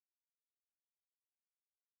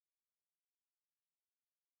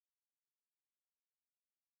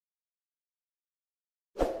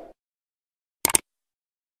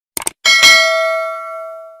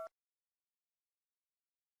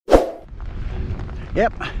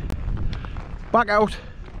Yep. Back out.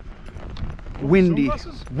 Windy.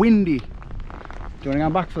 Windy. Do you want to go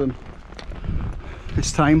back for them?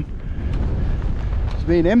 This time. It's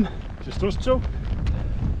me and him. Just us two.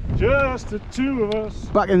 Just the two of us.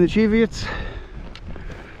 Back in the cheviots.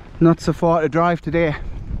 Not so far to drive today.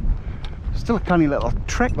 Still a canny little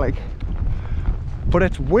trek like. But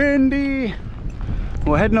it's windy.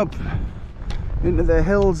 We're heading up into the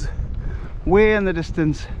hills way in the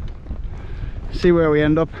distance. See where we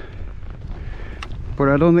end up. But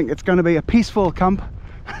I don't think it's going to be a peaceful camp.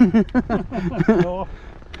 No.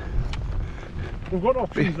 We've got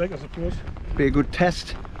options, like, I suppose. Be a good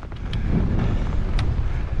test.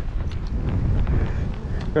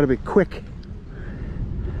 Got to be quick.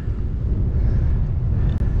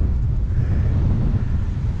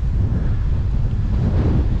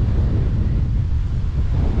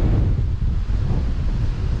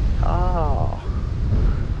 Oh,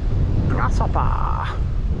 grasshopper.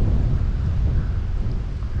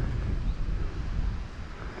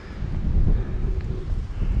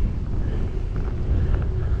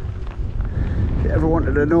 If you ever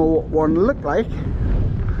wanted to know what one looked like,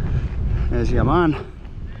 there's your man.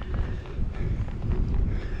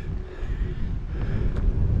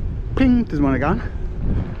 Ping, there's one again.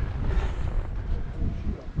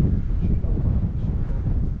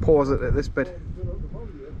 Pause it at this bit.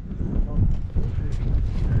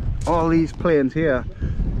 All these planes here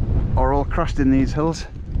are all crashed in these hills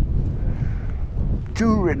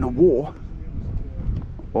during the war,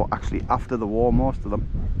 or actually after the war, most of them.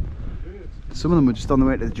 Some of them were just on the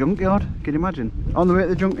way to the junkyard. Can you imagine? On the way to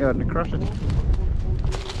the junkyard and crashing.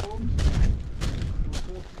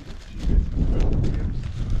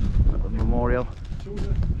 Memorial.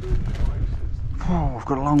 Oh, we've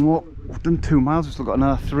got a long walk. We've done 2 miles. We've still got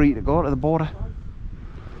another 3 to go to the border.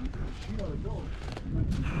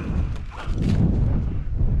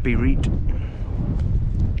 Beirut.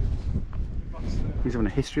 He's having a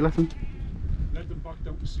history lesson. Led them back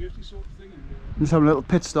down to safety, sort of thing. Just having a little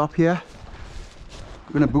pit stop here.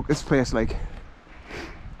 We're gonna book this place. Like,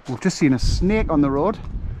 we've just seen a snake on the road.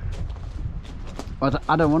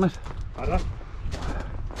 I don't want it.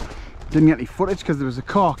 Didn't get any footage because there was a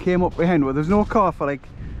car came up behind her. There was no car for like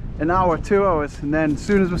an hour, 2 hours, and then as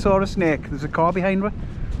soon as we saw a snake, there's a car behind her.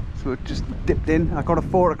 So it just dipped in. I got a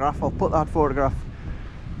photograph. I'll put that photograph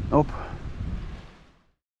up.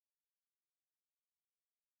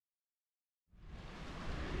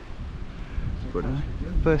 But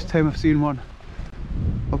first time I've seen one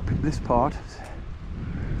up this part.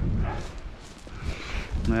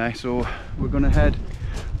 Yeah, so we're gonna head.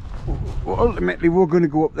 Well, ultimately, we're gonna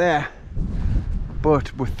go up there,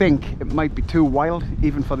 but we think it might be too wild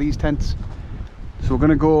even for these tents. So we're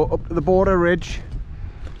gonna go up to the border ridge,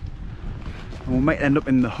 and we might end up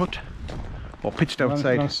in the hut or pitched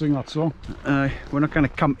outside. Can I sing that song? We're not gonna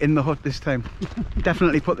camp in the hut this time.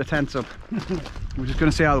 Definitely put the tents up. We're just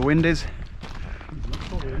gonna see how the wind is.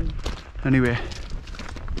 Anyway,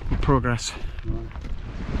 progress. Right.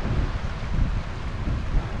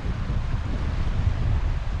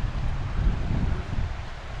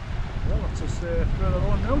 Well, let's just further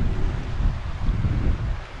on now.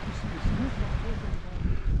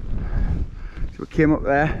 So we came up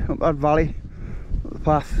there, up that valley, up the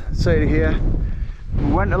path, side of here. We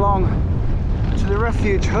went along to the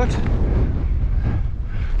refuge hut.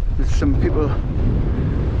 There's some people, a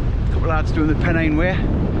couple of lads doing the Pennine Way.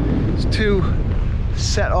 There's 2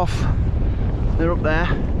 set off. They're up there.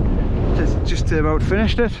 Just about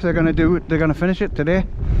finished it. They're gonna finish it today.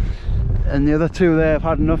 And the other 2 there have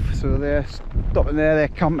had enough, so they're stopping there. They're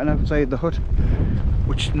camping outside the hut,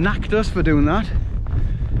 which knacked us for doing that.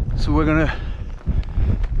 So we're gonna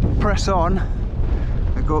press on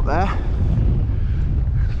and go up there.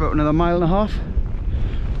 It's about another 1.5 miles.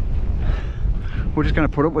 We're just gonna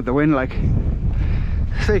put up with the wind. Like,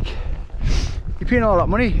 it's like you're paying all that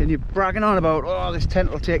money and you're bragging on about, oh, this tent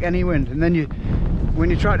will take any wind, and then when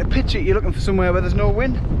you try to pitch it, you're looking for somewhere where there's no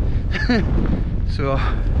wind. So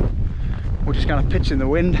we're just gonna pitch in the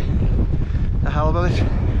wind, the hell of it.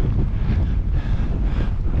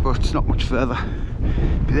 But it's not much further.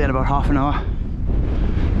 Be there in about half an hour.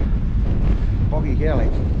 Boggy here,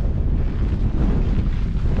 like.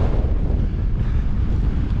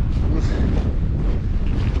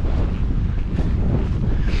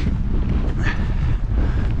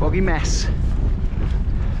 Boggy mess.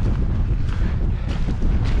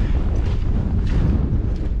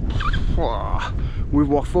 Whoa, we've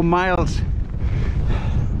walked for miles.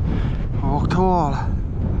 Oh, tall.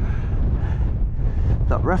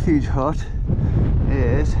 That refuge hut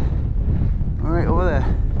is right over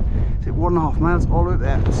there. Is it 1.5 miles all the way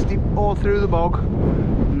up there, steep all through the bog.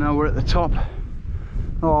 And now we're at the top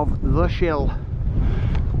of the hill.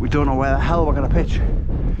 We don't know where the hell we're going to pitch.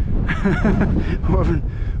 we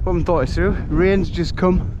haven't thought it through. Rain's just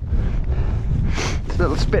come. It's a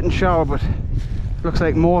little spit and shower, but looks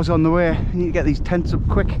like more's on the way. I need to get these tents up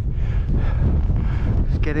quick.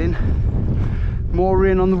 Let's get in. More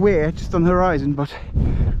rain on the way, just on the horizon, but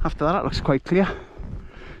after that it looks quite clear.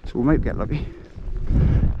 So we might get lucky.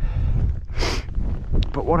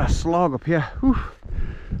 But what a slog up here. Whew.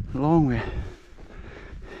 A long way.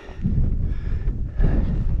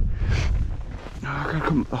 Oh, I've got to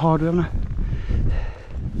come up the hard way, haven't I?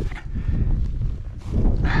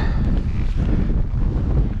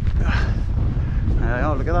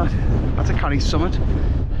 Oh, look at that. That's a canny summit.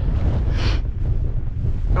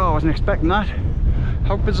 Oh, I wasn't expecting that.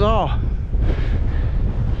 How bizarre.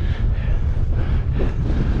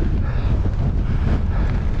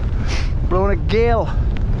 Blowing a gale.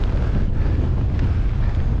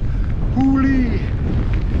 Hooly.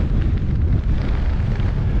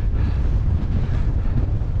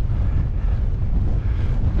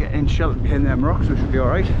 Getting in sheltered behind them rocks, we should be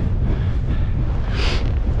alright.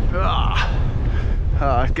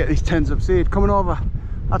 Let's get these tents up. See it coming over.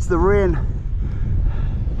 That's the rain.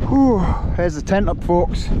 Whew. There's the tent up,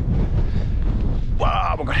 folks.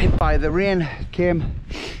 Wow, we got hit by the rain. It came,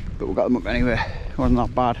 but we got them up anyway. It wasn't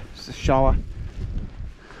that bad. Just a shower.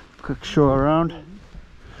 Quick show around.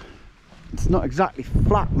 It's not exactly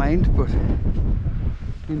flat, mind, but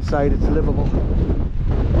inside it's livable.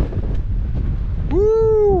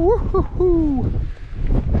 Woo! Woo-hoo-hoo.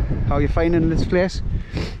 How are you finding this place?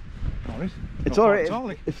 Alright. It's alright.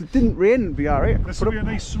 If it didn't rain, it'd be alright. This would be a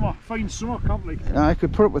nice summer, fine summer, can't we? I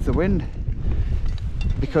could put up with the wind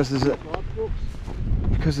because there's a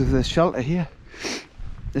because of the shelter here.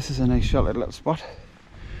 This is a nice sheltered little spot,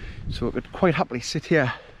 so we could quite happily sit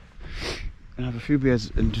here and have a few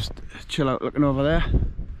beers and just chill out looking over there.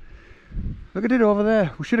 Look at it over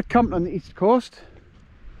there. We should have camped on the east coast.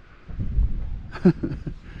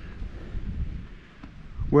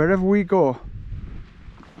 Wherever we go,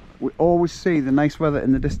 we always see the nice weather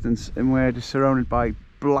in the distance and we're just surrounded by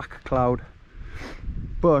black cloud.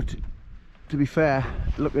 But to be fair,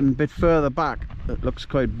 looking a bit further back, it looks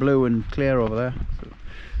quite blue and clear over there. So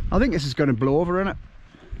I think this is going to blow over, innit?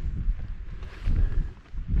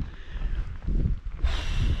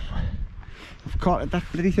 I've caught that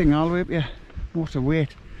bloody thing all the way up here. What a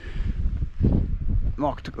weight.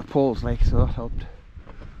 Mark took the poles, like, so that helped.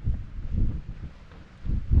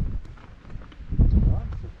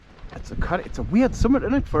 It's a weird summit,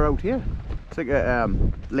 isn't it, for out here? It's like a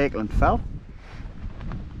Lakeland Fell.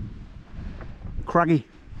 Craggy.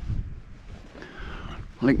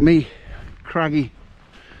 Like me, craggy.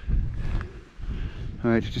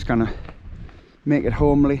 Alright, just gonna make it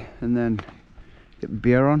homely and then get the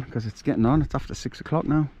beer on, because it's getting on. It's after 6 o'clock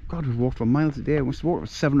now. God, we've walked for miles a day. We must walk for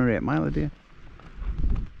 7 or 8 miles a day.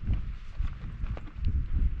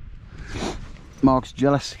 Mark's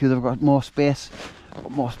jealous because I've got more space.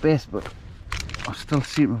 But I still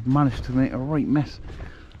seem to have managed to make a right mess.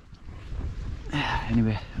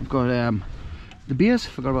 Anyway, I've got the beers.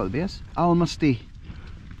 Forgot about the beers. Almasty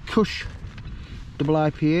Kush double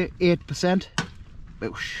IPA, 8%.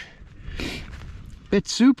 Boosh. Bit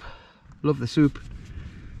soup. Love the soup.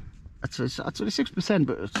 That's only 6%,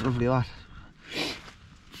 but it's lovely, that.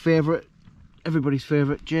 Favourite, everybody's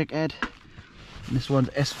favourite, Jake Ed. And this one's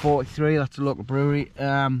S43. That's a local brewery.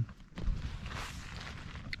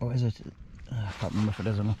 What is it? I can't remember if it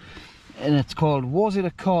is or not. And it's called Was It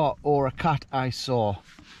a Car or a Cat I Saw?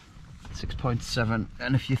 6.7.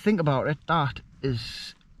 And if you think about it, that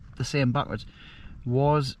is the same backwards.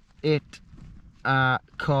 Was it a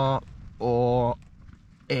car or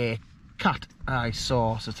a cat I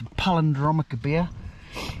saw? So it's a palindromic beer.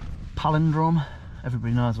 Palindrome.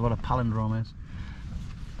 Everybody knows what a palindrome is.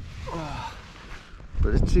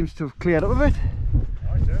 But it seems to have cleared up a bit.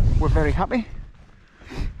 We're very happy.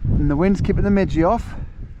 And the wind's keeping the midgie off.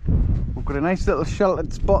 We've got a nice little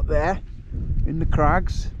sheltered spot there in the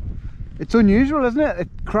crags. It's unusual, isn't it? A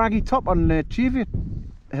craggy top on the Cheviot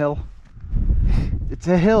hill. It's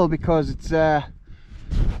a hill because it's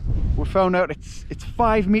we found out it's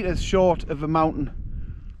 5 meters short of a mountain.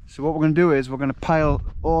 So what we're going to do is we're going to pile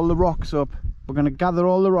all the rocks up. We're going to gather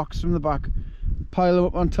all the rocks from the back, pile them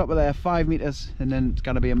up on top of there, 5 meters, and then it's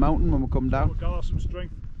going to be a mountain when we come down. We'll gather some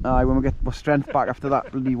strength. Aye, when we get our strength back after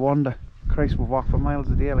that bloody wander. Christ, we've walked for miles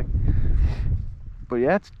a day, like. But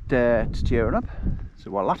yeah, it's cheering up. So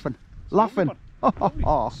we're laughing. Laughing!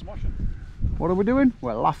 What are we doing?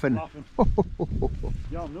 We're laughing.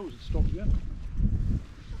 Yeah, I noticed it stopped again.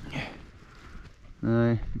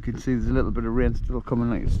 You can see there's a little bit of rain still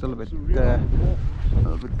coming, like it's still a bit a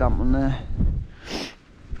little bit damp on there.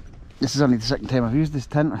 This is only the second time I've used this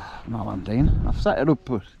tent. No, I'm doing. I've set it up,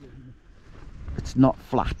 but it's not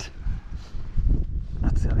flat.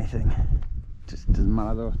 That's the only thing. Just doesn't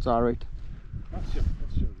matter though, it's alright. That's your,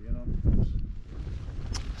 you know.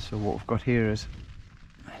 So what we've got here is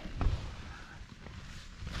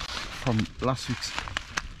from last week's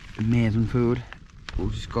amazing food.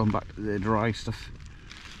 We've just gone back to the dry stuff.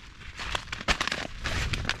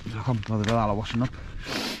 I can't bother with all washing up.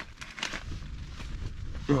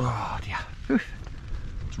 Oh dear. Oof.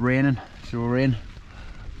 It's raining, so we're in.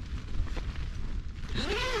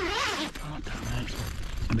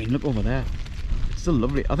 I mean, look over there. It's still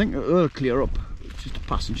lovely. I think it'll clear up. It's just a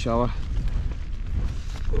passing shower.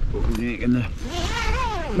 We're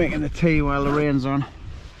making the tea while the rain's on.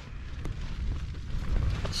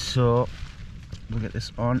 So we'll get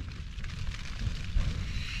this on.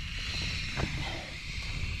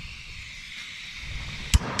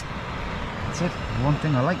 That's it. One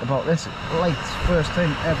thing I like about this, it lights first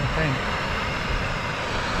thing, everything.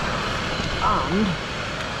 And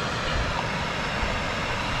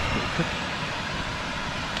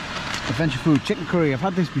Adventure Food chicken curry. I've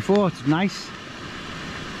had this before. It's nice.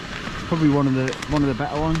 It's probably one of the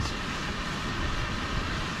better ones.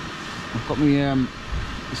 I've got my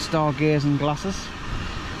stargazing glasses.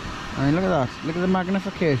 I mean, look at that. Look at the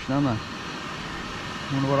magnification on that.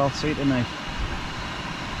 I wonder what I'll see tonight.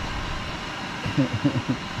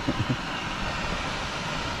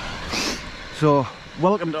 So,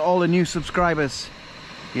 welcome to all the new subscribers.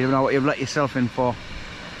 You don't know what you've let yourself in for.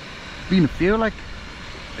 Been a few, like.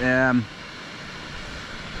 I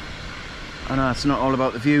know it's not all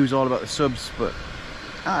about the views, all about the subs, but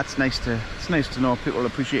it's nice to know people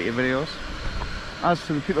appreciate your videos. As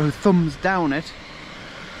for the people who thumbs down it,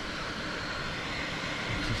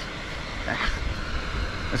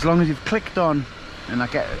 as long as you've clicked on, and I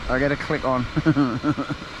get a click on,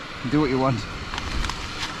 do what you want.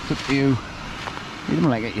 It's up to you. You don't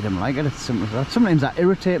like it, you don't like it. It's simple as that. Sometimes I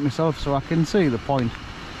irritate myself, so I can see the point.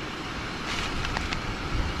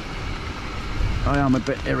 I am a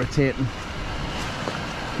bit irritating,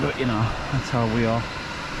 but you know, that's how we are.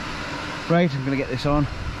 Right, I'm gonna get this on,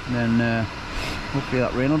 and then hopefully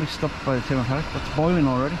that rain will be stopped by the time I've had it. That's boiling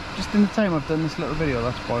already. Just in the time I've done this little video,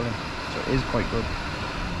 that's boiling. So it is quite good.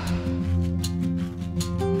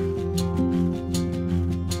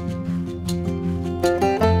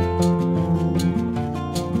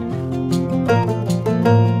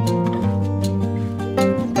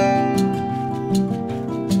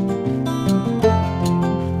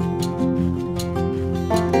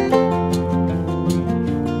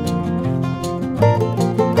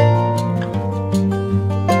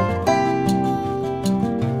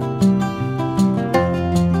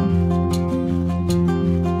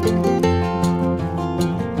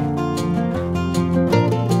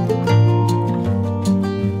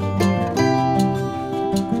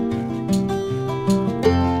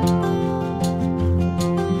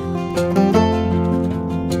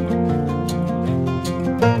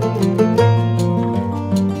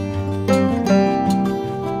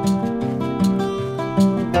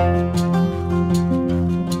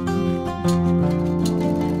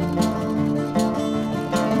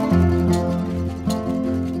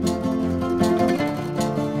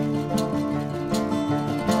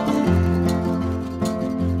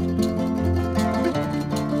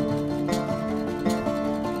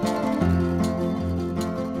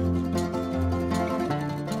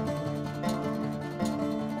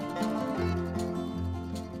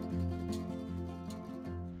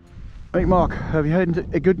 Right, Mark, have you had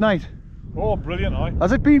a good night? Oh, brilliant, aye.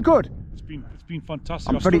 Has it been good? It's been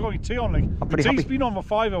fantastic. I've still got my tea on, like. The tea's been on for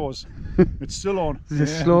 5 hours. It's still on.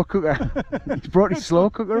 This is a slow cooker. He's brought his slow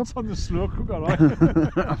cooker up. It's on the slow cooker, right?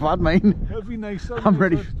 I've had mine. It'll be nice. I'm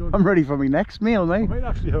ready for my next meal, mate. I might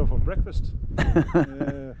actually have it for breakfast.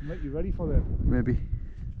 Might be ready for that. Maybe.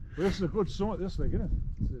 Well, this is a good summit, this, like, isn't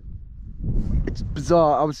it? It's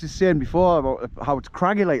bizarre. I was just saying before about how it's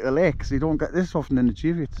craggy like the lake, so you don't get this often in the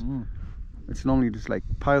cheviots. It's normally just like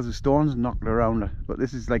piles of stones and knocked around it, but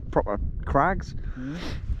this is like proper crags.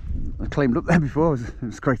 I climbed up there before, it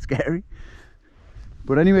was quite scary.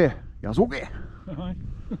 But anyway, yes, okay.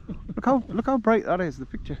 Look how bright that is, the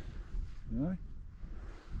picture. Aye.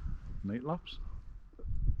 Night lapse.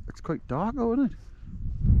 It's quite dark though, isn't it?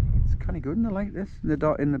 It's kind of good in the light, this, in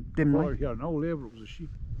the dim light. Here, no labour, it was a sheep.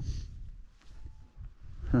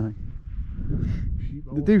 Aye. Sheep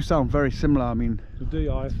keep they do sound very similar. I mean, they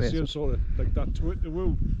do. I same sort of like that twit the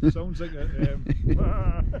woo. Sounds like a.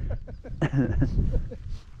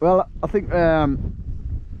 Well, I think oh,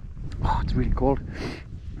 it's really cold.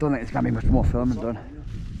 Don't think it's gonna be much more filming done.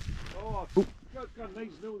 Oh, got nice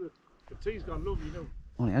now. The tea's gone lovely now.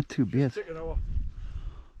 Only had 2 beers. Take an hour.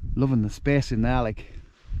 Loving the space in there, like.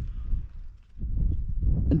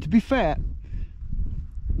 And to be fair,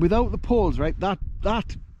 without the poles, right,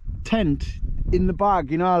 that tent in the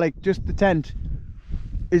bag, you know, like just the tent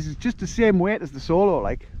is just the same weight as the solo,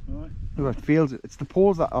 like. Right. Look, it feels it. It's the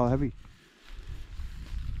poles that are heavy.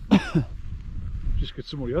 Just get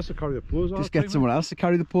somebody else to carry the poles. Just get someone else to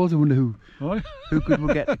carry the poles. I wonder who. Right. Who could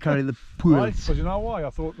we get to carry the poles? Right, because you know why?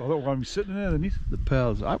 I thought we were going to be sitting there, the The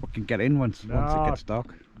pearls. Right, we can get in once it gets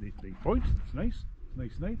dark. Neat point. It's nice.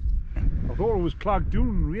 Nice night. I thought it was clogged down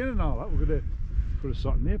and rain and all that. We could have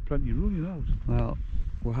sat in there, plenty of room, you know. Well,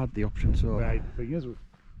 we had the option, so. Right, the thing is,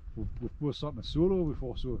 we're starting a solo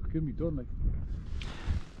before, so it can be done. Like.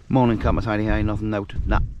 Morning, camper tiny high, nothing out.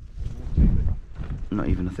 Nah. Not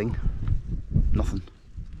even a thing. Nothing.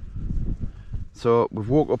 So we've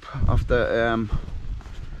woke up after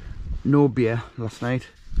no beer last night.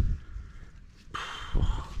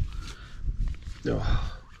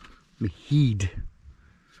 Oh, me heed.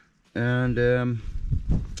 And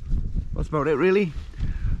that's about it really.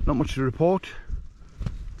 Not much to report.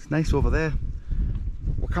 It's nice over there.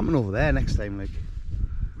 We're camping over there next time, like.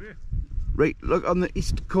 Where? Right, look on the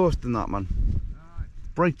east coast and that, man. Aye.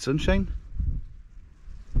 Bright sunshine.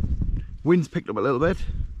 Wind's picked up a little bit.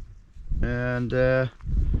 And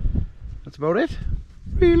that's about it.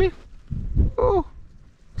 Really? Oh,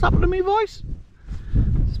 what's happened to me voice?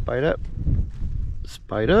 Spider.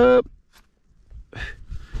 Spider.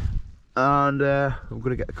 And I'm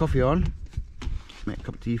gonna get the coffee on. Make a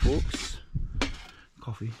cup of tea, folks.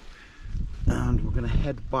 Coffee. And we're gonna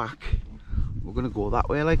head back. We're gonna go that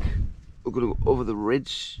way, like. We're gonna go over the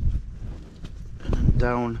ridge and then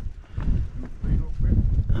down.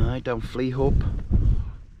 Down Flea Hope.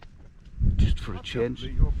 Just for a change.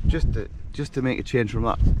 Just to make a change from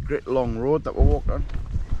that great long road that we're walking on.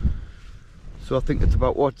 So I think it's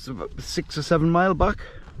about what? It's about 6 or 7 mile back.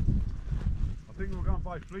 I think we're going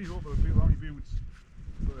by Flea Hope, but it'll only be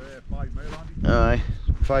 5 mile, Andy. Aye,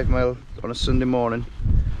 5 mile on a Sunday morning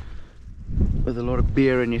with a lot of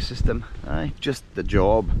beer in your system. Aye, just the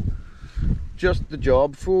job. Just the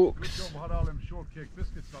job, folks. Good job we had all them shortcake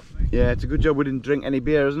biscuits last night. Yeah, it's a good job we didn't drink any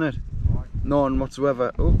beer, isn't it? Right. None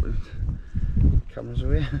whatsoever. Oh, camera's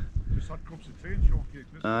away. Just had cups of tea and shortcake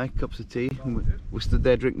biscuits. Aye, cups of tea. We stood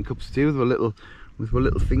there drinking cups of tea with our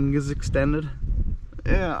little fingers extended.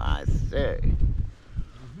 Yeah, I say.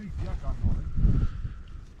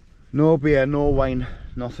 No beer, no wine,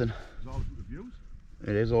 nothing. It's all about the views.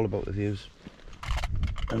 It is all about the views.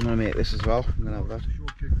 I'm gonna make this as well. I'm gonna have that.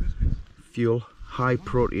 Shortcake biscuits. Fuel, high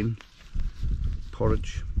protein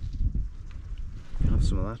porridge. Have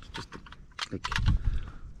some of that, just to, like,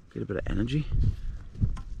 get a bit of energy.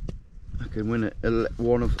 I can win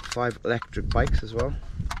one of 5 electric bikes as well,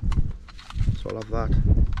 so I'll have that.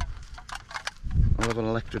 I'll have an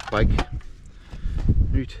electric bike.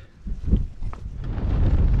 Right.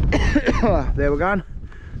 There we're going.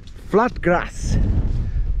 Flat grass.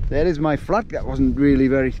 There is my flat. That wasn't really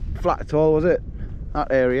very flat at all, was it? That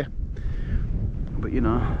area. But you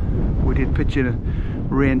know, we did pitch in a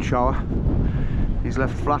rain shower. He's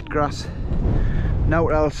left flat grass. Now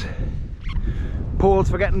what else? Poles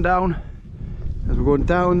for getting down. As we're going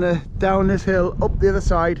down this hill, up the other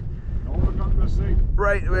side.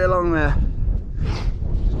 Right way along there.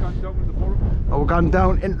 Just gone down in the bottom. Oh, we're going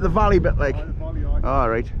down into the valley bit, like. The valley, aye. All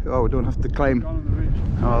right. Oh, we don't have to climb. Down on the ridge.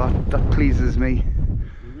 Oh, that pleases me.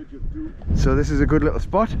 The ridge of Dew. So this is a good little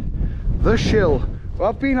spot. The Shill. Well,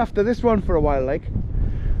 I've been after this one for a while, like.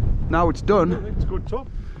 Now it's done. It's good top.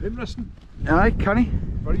 Interesting. Aye, canny.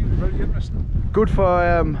 Very, very interesting. Good for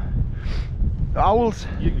owls.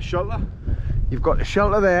 You can shelter. You've got a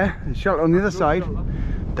shelter there, a shelter on the other side. Shelter.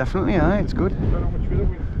 Definitely, aye, it's good. Depending on which way the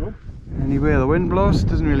wind blows. Anywhere the wind blows,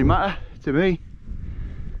 doesn't really matter to me.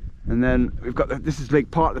 And then we've got this is like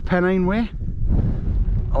part of the Pennine Way,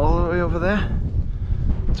 all the way over there.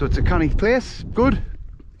 So it's a canny place, good.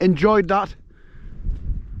 Enjoyed that.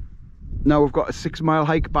 Now we've got a 6 mile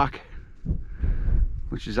hike back,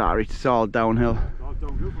 which is alright, it's all downhill. It's all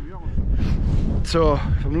downhill from here, man. So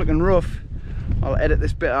if I'm looking rough, I'll edit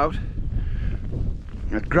this bit out.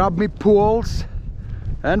 I'll grab me poles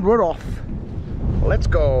and we're off. Let's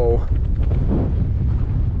go.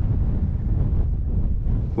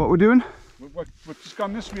 What we're doing? We've just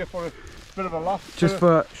gone this way for a bit of a laugh. Just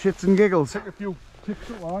for shits and giggles. Take a few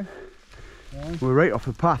pics up, aye. We're right off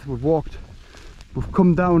the path. We've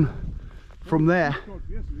come down from there.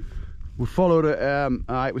 We followed it.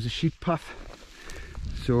 It was a sheep path,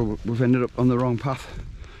 so we've ended up on the wrong path.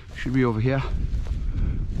 Should be over here,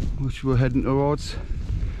 which we're heading towards.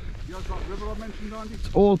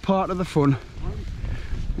 It's all part of the fun.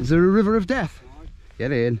 Is there a river of death?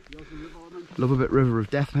 Get in. Love a bit river of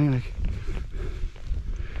death, mate. Like.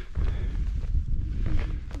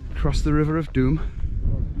 Across the river of doom,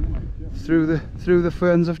 through the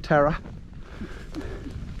ferns of terror,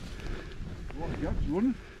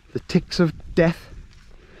 the ticks of death.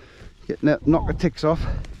 Getting it, knock the ticks off.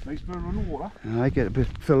 Nice bit of running water. I get a bit,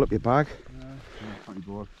 fill up your bag. Pretty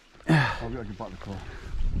bored. I'll get back to the car.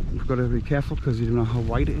 We've got to be careful because you don't know how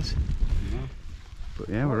wide it is. But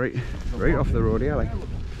yeah, we're right off the road here. Like,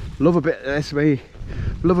 love a bit of this, me.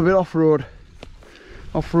 Love a bit off-road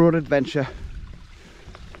adventure.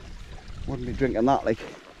 Wouldn't be drinking that, like.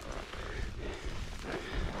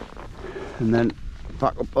 And then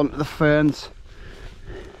back up onto the ferns.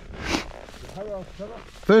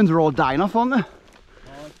 Ferns are all dying off, aren't they?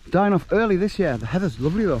 Dying off early this year. The heather's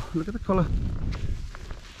lovely though. Look at the colour.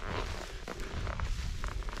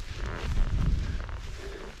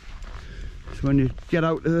 So when you get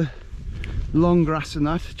out to the long grass and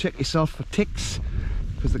that, check yourself for ticks,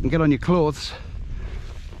 because they can get on your clothes.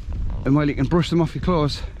 And while you can brush them off your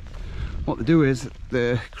clothes, what they do is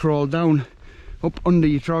they crawl down up under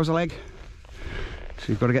your trouser leg, so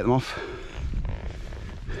you've got to get them off.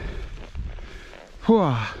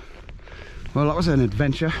 Whew. Well, that was an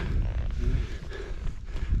adventure.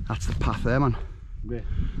 That's the path there, man.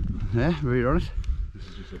 Yeah, we're on it. This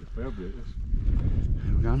is just like a fair break, this.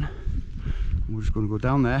 There we go. And we're just going to go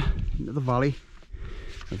down there into the valley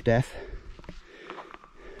of death.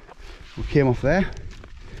 We came off there.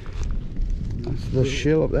 That's the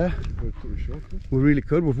shill up there. We really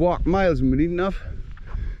could. We've walked miles and we needn't have.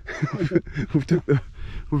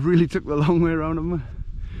 We've really took the long way around them.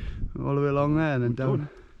 All the way along there and then down.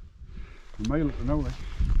 A mile up an hour.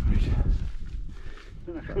 Right.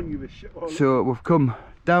 I couldn't give a shit. So we've come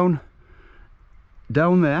down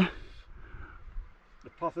there. The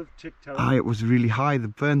path of tick terror. It was really high.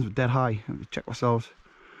 The ferns were dead high. We check ourselves.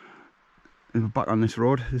 And we're back on this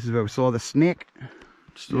road. This is where we saw the snake.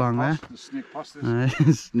 Just along there. The snake pass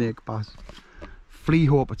this. Snake pass. Flea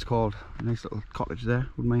Hope it's called. A nice little cottage there.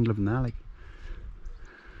 Wouldn't mind living there, like.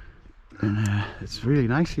 And it's really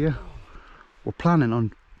nice here. We're planning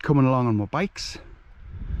on coming along on my bikes.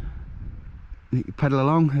 You can pedal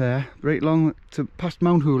along there, right along to past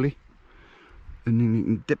Mount Hooley, and then you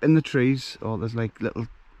can dip in the trees, or there's like little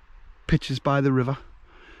pitches by the river.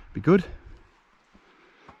 Be good.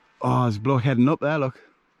 Oh, there's a bloke heading up there, look.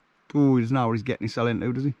 Oh, he doesn't know what he's getting himself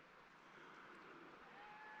into, does he?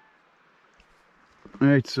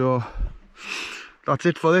 Right, so that's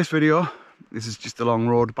it for this video. This is just a long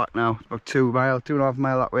road back now. It's about 2.5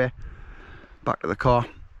 miles that way. Back to the car.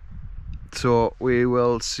 So we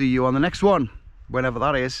will see you on the next one, whenever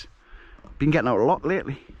that is. Been getting out a lot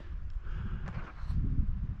lately.